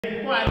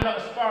Quite a lot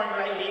of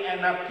sparring lately,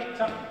 and I've picked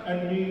up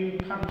a new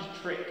punch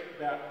trick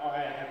that I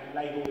have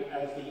labelled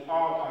as the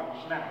R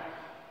punch. Now,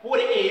 what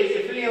it is,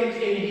 if Leon's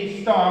in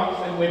his stance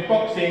and we're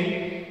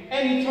boxing,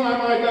 anytime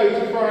I go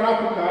to throw an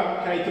uppercut,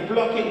 okay, to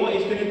block it, what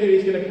he's going to do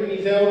is going to bring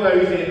his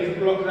elbows in to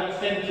block that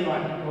centre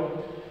line.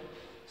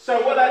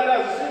 So what that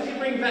does, as soon as he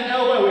brings that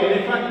elbow in,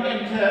 if I can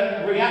get him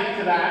to react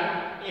to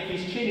that, if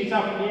his chin is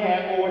up in the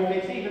air, or if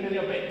it's even a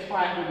little bit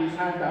tight with his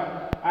hand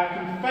up, I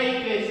can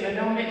fake this, and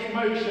on the next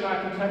motion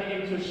I can turn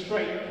it into a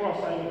straight cross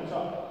over the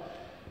top.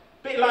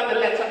 Bit like the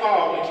letter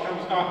R, which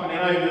comes up and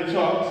then over the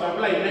top. So I've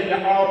labelled it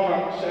the R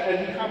punch. So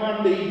as you come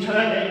under, you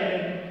turn it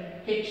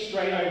and hit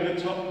straight over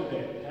the top of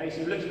it. Okay,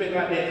 so it looks a bit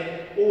like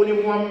this, all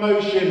in one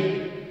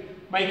motion.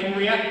 Make him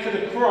react to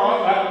the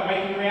cross,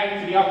 make him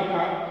react to the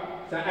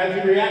uppercut. So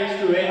as he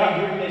reacts to it, I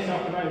bring this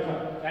up and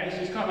over. Okay, so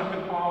it's kind of like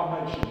an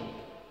R motion.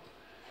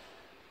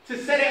 To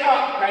set it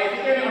up, okay, if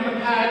you're doing it on the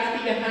pads,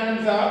 keep your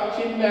hands up,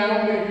 chin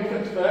down, move your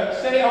foot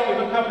first. Set it up with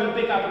a couple of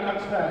big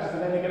uppercuts first,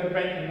 and then they're going to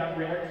bend and up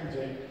reacting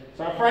to it.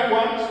 So I throw it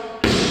once,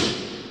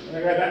 and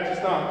I go back to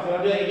stance, and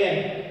I'll do it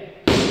again.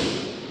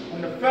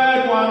 On the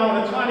third one, I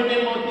want a tiny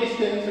bit more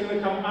distance, I'm going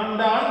to come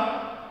under,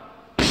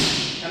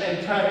 and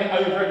then turn it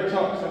over at the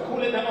top. So I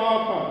call it the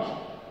R punch.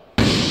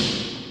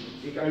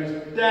 It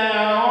goes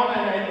down,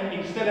 and then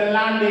instead of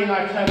landing,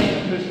 I turn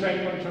it into a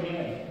straight punch on the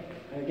end.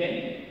 And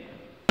again.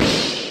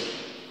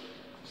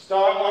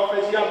 Start off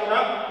as the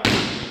uppercut,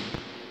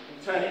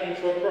 and turn it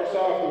into a cross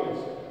afterwards.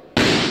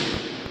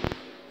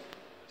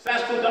 So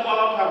that's called the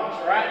R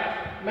punch,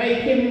 right?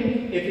 Make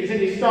him, if he's in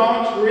his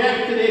stance,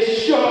 react to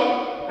this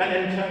shot, and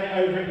then turn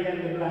it over at the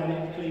end and land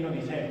it clean on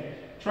his head.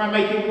 Try and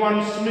make it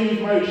one smooth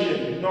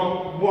motion,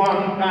 not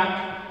one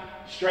back,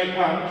 straight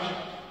punch,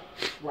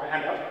 right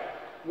hand up.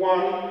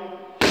 One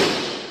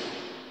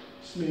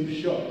smooth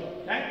shot,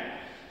 okay?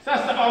 So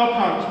that's the R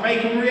punch.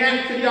 Make them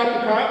react to the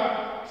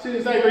uppercut. As soon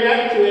as they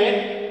react to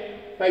it,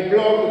 they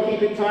block or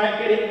keep it tight,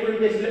 get it through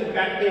this little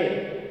gap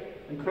here,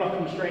 and clock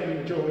them straight in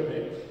the jaw with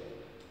it.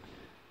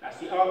 That's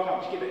the R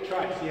punch. Give it a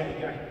try, see how you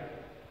go.